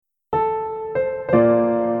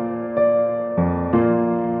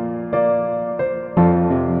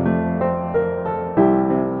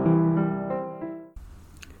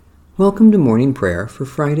Welcome to morning prayer for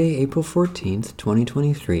Friday, April 14th,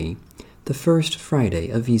 2023, the first Friday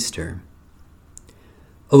of Easter.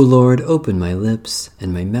 O Lord, open my lips,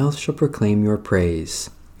 and my mouth shall proclaim your praise.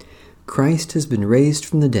 Christ has been raised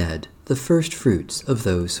from the dead, the first fruits of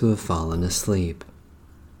those who have fallen asleep.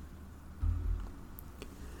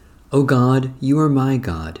 O God, you are my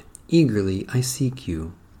God, eagerly I seek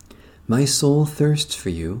you. My soul thirsts for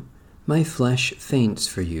you. My flesh faints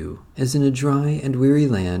for you, as in a dry and weary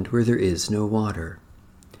land where there is no water.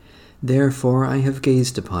 Therefore I have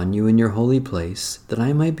gazed upon you in your holy place, that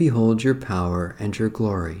I might behold your power and your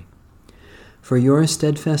glory. For your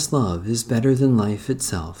steadfast love is better than life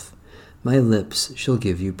itself. My lips shall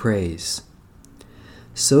give you praise.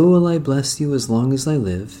 So will I bless you as long as I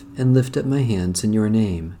live, and lift up my hands in your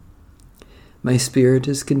name. My spirit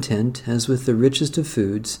is content as with the richest of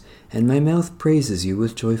foods, and my mouth praises you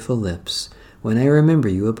with joyful lips, when I remember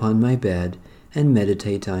you upon my bed, and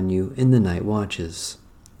meditate on you in the night watches.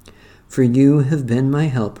 For you have been my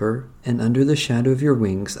helper, and under the shadow of your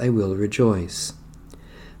wings I will rejoice.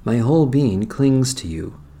 My whole being clings to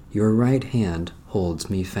you, your right hand holds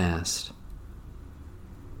me fast.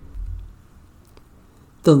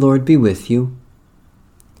 The Lord be with you.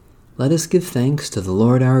 Let us give thanks to the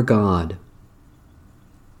Lord our God.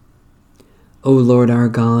 O Lord our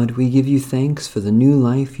God, we give you thanks for the new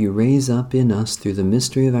life you raise up in us through the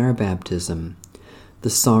mystery of our baptism,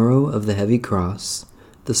 the sorrow of the heavy cross,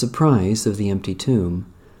 the surprise of the empty tomb,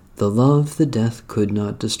 the love that death could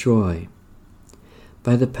not destroy.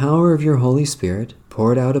 By the power of your Holy Spirit,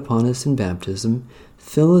 poured out upon us in baptism,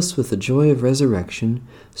 fill us with the joy of resurrection,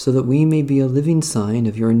 so that we may be a living sign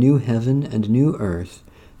of your new heaven and new earth,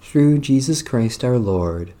 through Jesus Christ our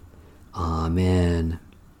Lord. Amen.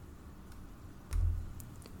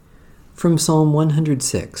 From Psalm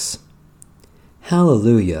 106.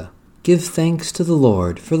 Hallelujah! Give thanks to the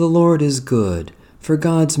Lord, for the Lord is good, for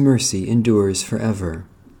God's mercy endures forever.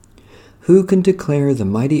 Who can declare the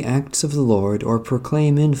mighty acts of the Lord, or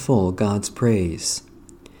proclaim in full God's praise?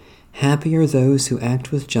 Happy are those who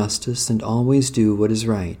act with justice and always do what is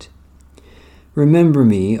right. Remember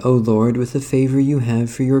me, O Lord, with the favor you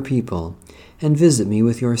have for your people, and visit me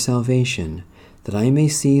with your salvation, that I may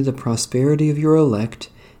see the prosperity of your elect,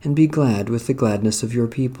 and be glad with the gladness of your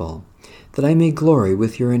people, that I may glory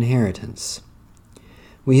with your inheritance.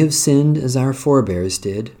 We have sinned as our forebears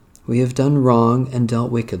did. We have done wrong and dealt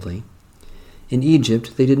wickedly. In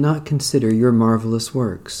Egypt they did not consider your marvelous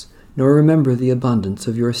works, nor remember the abundance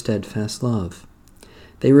of your steadfast love.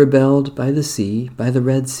 They rebelled by the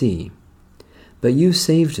Red Sea. But you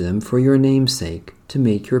saved them for your name's sake, to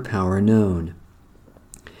make your power known.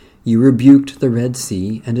 You rebuked the Red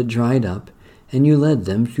Sea, and it dried up, and you led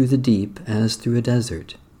them through the deep as through a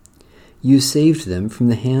desert. You saved them from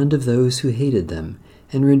the hand of those who hated them,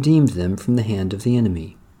 and redeemed them from the hand of the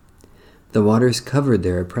enemy. The waters covered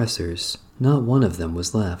their oppressors, not one of them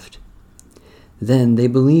was left. Then they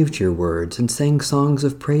believed your words and sang songs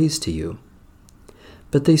of praise to you.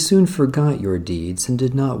 But they soon forgot your deeds and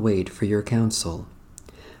did not wait for your counsel.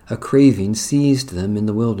 A craving seized them in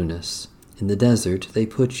the wilderness. In the desert they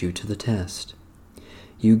put you to the test.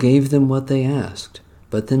 You gave them what they asked,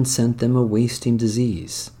 but then sent them a wasting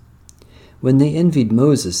disease. When they envied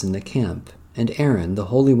Moses in the camp, and Aaron, the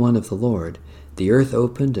Holy One of the Lord, the earth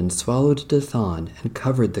opened and swallowed Dathan and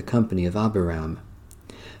covered the company of Abiram.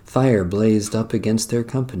 Fire blazed up against their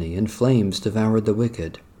company, and flames devoured the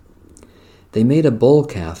wicked. They made a bull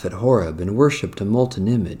calf at Horeb and worshipped a molten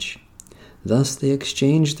image. Thus they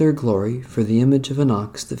exchanged their glory for the image of an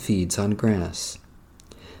ox that feeds on grass.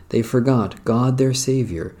 They forgot God their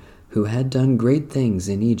Savior, who had done great things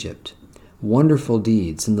in Egypt, wonderful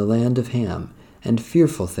deeds in the land of Ham, and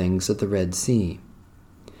fearful things at the Red Sea.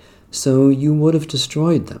 So you would have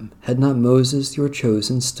destroyed them, had not Moses your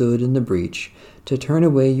chosen stood in the breach, to turn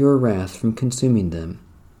away your wrath from consuming them.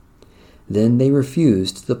 Then they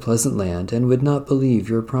refused the pleasant land, and would not believe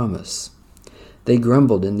your promise. They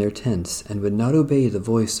grumbled in their tents, and would not obey the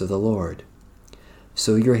voice of the Lord.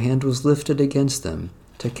 So your hand was lifted against them,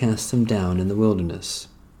 to cast them down in the wilderness,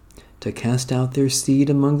 to cast out their seed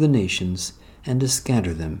among the nations, and to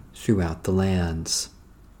scatter them throughout the lands.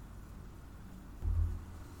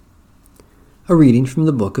 A reading from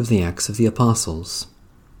the book of the Acts of the Apostles.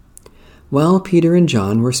 While Peter and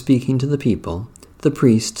John were speaking to the people, the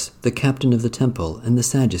priests, the captain of the temple, and the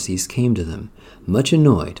Sadducees came to them, much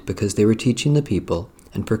annoyed because they were teaching the people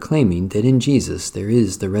and proclaiming that in Jesus there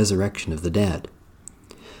is the resurrection of the dead.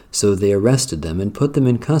 So they arrested them and put them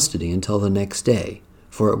in custody until the next day,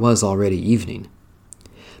 for it was already evening.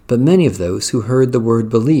 But many of those who heard the word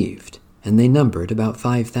believed, and they numbered about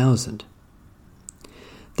 5,000.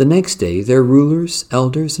 The next day their rulers,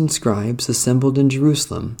 elders, and scribes assembled in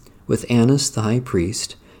Jerusalem, with Annas the high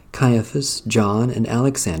priest, Caiaphas, John, and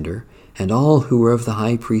Alexander, and all who were of the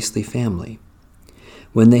high priestly family.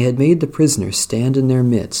 When they had made the prisoners stand in their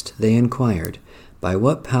midst, they inquired, "By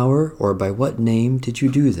what power or by what name did you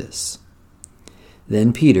do this?"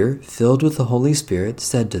 Then Peter, filled with the Holy Spirit,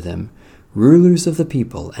 said to them, "Rulers of the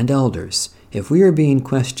people and elders, if we are being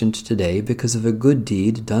questioned today because of a good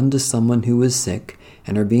deed done to someone who was sick,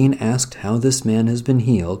 and are being asked how this man has been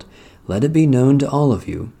healed, let it be known to all of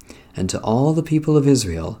you, and to all the people of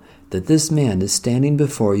Israel, that this man is standing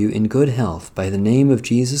before you in good health by the name of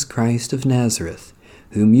Jesus Christ of Nazareth,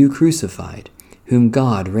 whom you crucified, whom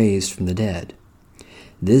God raised from the dead.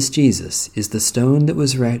 This Jesus is the stone that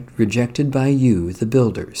was rejected by you, the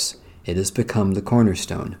builders. It has become the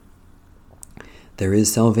cornerstone. There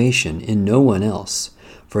is salvation in no one else,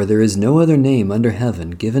 for there is no other name under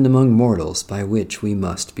heaven given among mortals by which we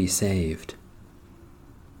must be saved."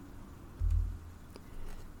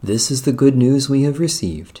 This is the good news we have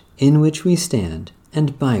received, in which we stand,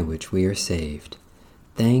 and by which we are saved.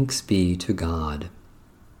 Thanks be to God.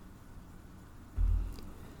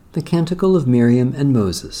 The Canticle of Miriam and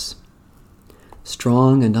Moses.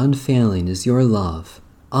 Strong and unfailing is your love.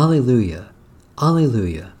 Alleluia,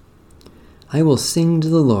 Alleluia. I will sing to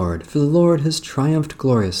the Lord, for the Lord has triumphed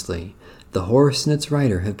gloriously. The horse and its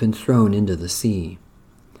rider have been thrown into the sea.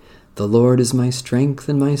 The Lord is my strength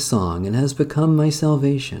and my song, and has become my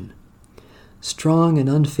salvation. Strong and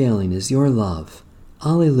unfailing is your love.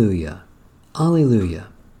 Alleluia, Alleluia.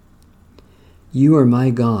 You are my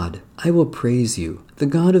God. I will praise you, the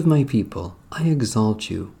God of my people. I exalt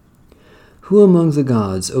you. Who among the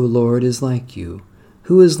gods, O Lord, is like you?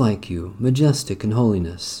 Who is like you, majestic in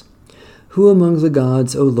holiness? Who among the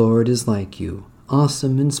gods, O Lord, is like you,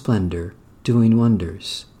 awesome in splendor, doing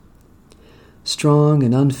wonders? Strong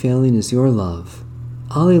and unfailing is your love.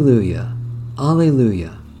 Alleluia,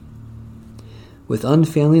 Alleluia. With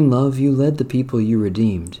unfailing love you led the people you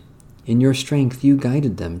redeemed. In your strength you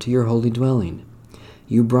guided them to your holy dwelling.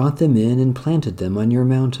 You brought them in and planted them on your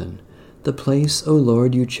mountain, the place, O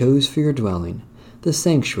Lord, you chose for your dwelling, the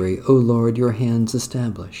sanctuary, O Lord, your hands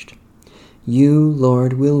established. You,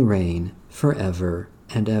 Lord, will reign forever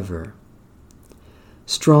and ever.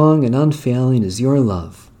 Strong and unfailing is your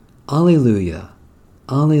love. Alleluia,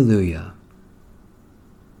 Alleluia.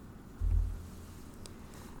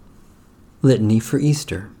 Litany for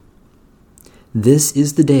Easter. This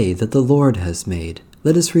is the day that the Lord has made.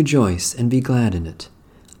 Let us rejoice and be glad in it.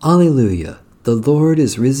 Alleluia, the Lord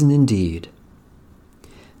is risen indeed.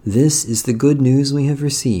 This is the good news we have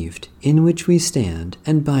received, in which we stand,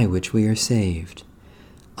 and by which we are saved.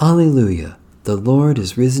 Alleluia, the Lord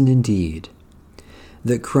is risen indeed.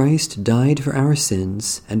 That Christ died for our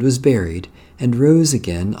sins, and was buried, and rose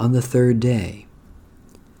again on the third day.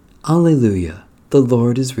 Alleluia, the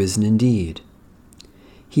Lord is risen indeed.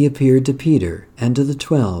 He appeared to Peter, and to the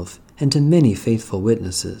 12, and to many faithful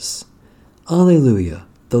witnesses. Alleluia,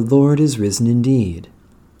 the Lord is risen indeed.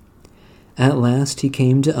 At last he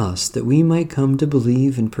came to us, that we might come to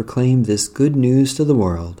believe and proclaim this good news to the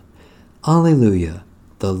world. Alleluia,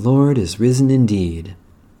 the Lord is risen indeed.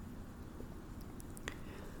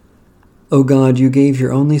 O God, you gave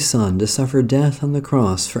your only Son to suffer death on the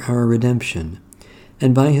cross for our redemption,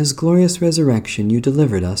 and by his glorious resurrection you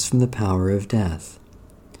delivered us from the power of death.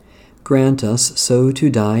 Grant us so to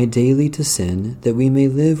die daily to sin, that we may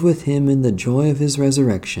live with him in the joy of his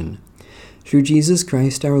resurrection. Through Jesus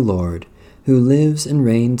Christ our Lord, who lives and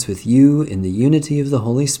reigns with you in the unity of the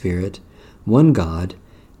Holy Spirit, one God,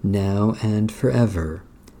 now and forever.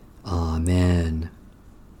 Amen.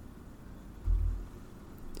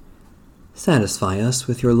 Satisfy us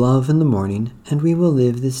with your love in the morning, and we will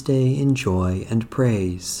live this day in joy and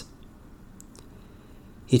praise.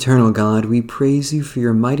 Eternal God, we praise you for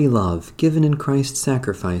your mighty love given in Christ's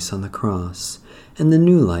sacrifice on the cross, and the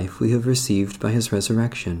new life we have received by his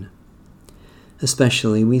resurrection.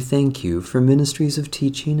 Especially we thank you for ministries of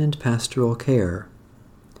teaching and pastoral care,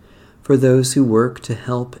 for those who work to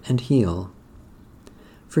help and heal,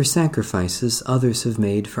 for sacrifices others have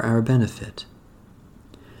made for our benefit,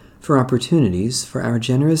 for opportunities for our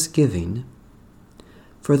generous giving,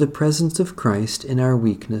 for the presence of Christ in our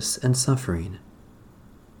weakness and suffering.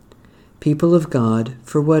 People of God,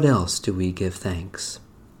 for what else do we give thanks?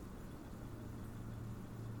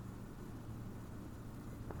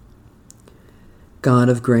 God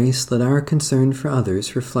of grace, let our concern for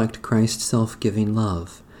others reflect Christ's self-giving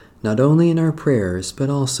love, not only in our prayers but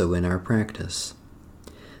also in our practice.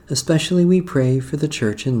 Especially we pray for the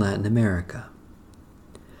Church in Latin America,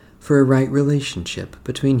 for a right relationship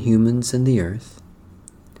between humans and the earth,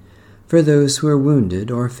 for those who are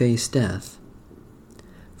wounded or face death,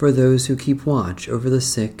 for those who keep watch over the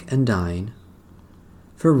sick and dying,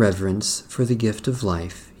 for reverence for the gift of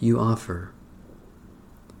life you offer.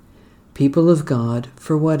 People of God,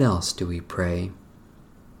 for what else do we pray?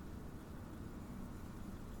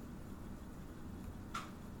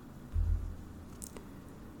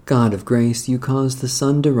 God of grace, you cause the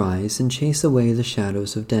sun to rise and chase away the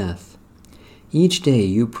shadows of death. Each day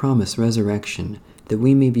you promise resurrection, that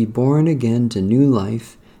we may be born again to new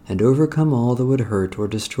life and overcome all that would hurt or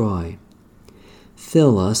destroy.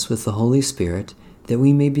 Fill us with the Holy Spirit, that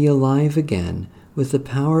we may be alive again with the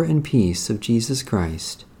power and peace of Jesus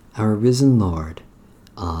Christ, our risen Lord.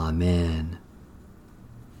 Amen.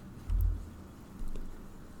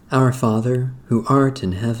 Our Father, who art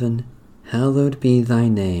in heaven, hallowed be thy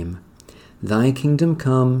name. Thy kingdom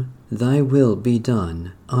come, thy will be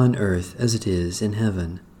done, on earth as it is in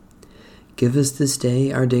heaven. Give us this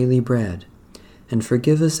day our daily bread, and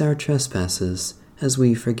forgive us our trespasses, as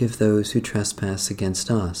we forgive those who trespass against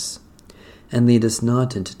us. And lead us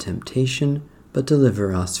not into temptation, but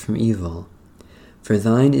deliver us from evil. For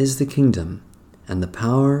thine is the kingdom, and the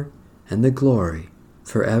power, and the glory,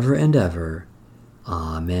 forever and ever.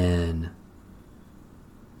 Amen.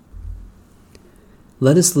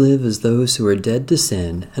 Let us live as those who are dead to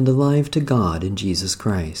sin and alive to God in Jesus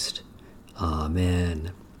Christ.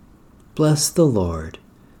 Amen. Bless the Lord.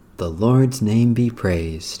 The Lord's name be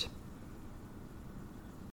praised.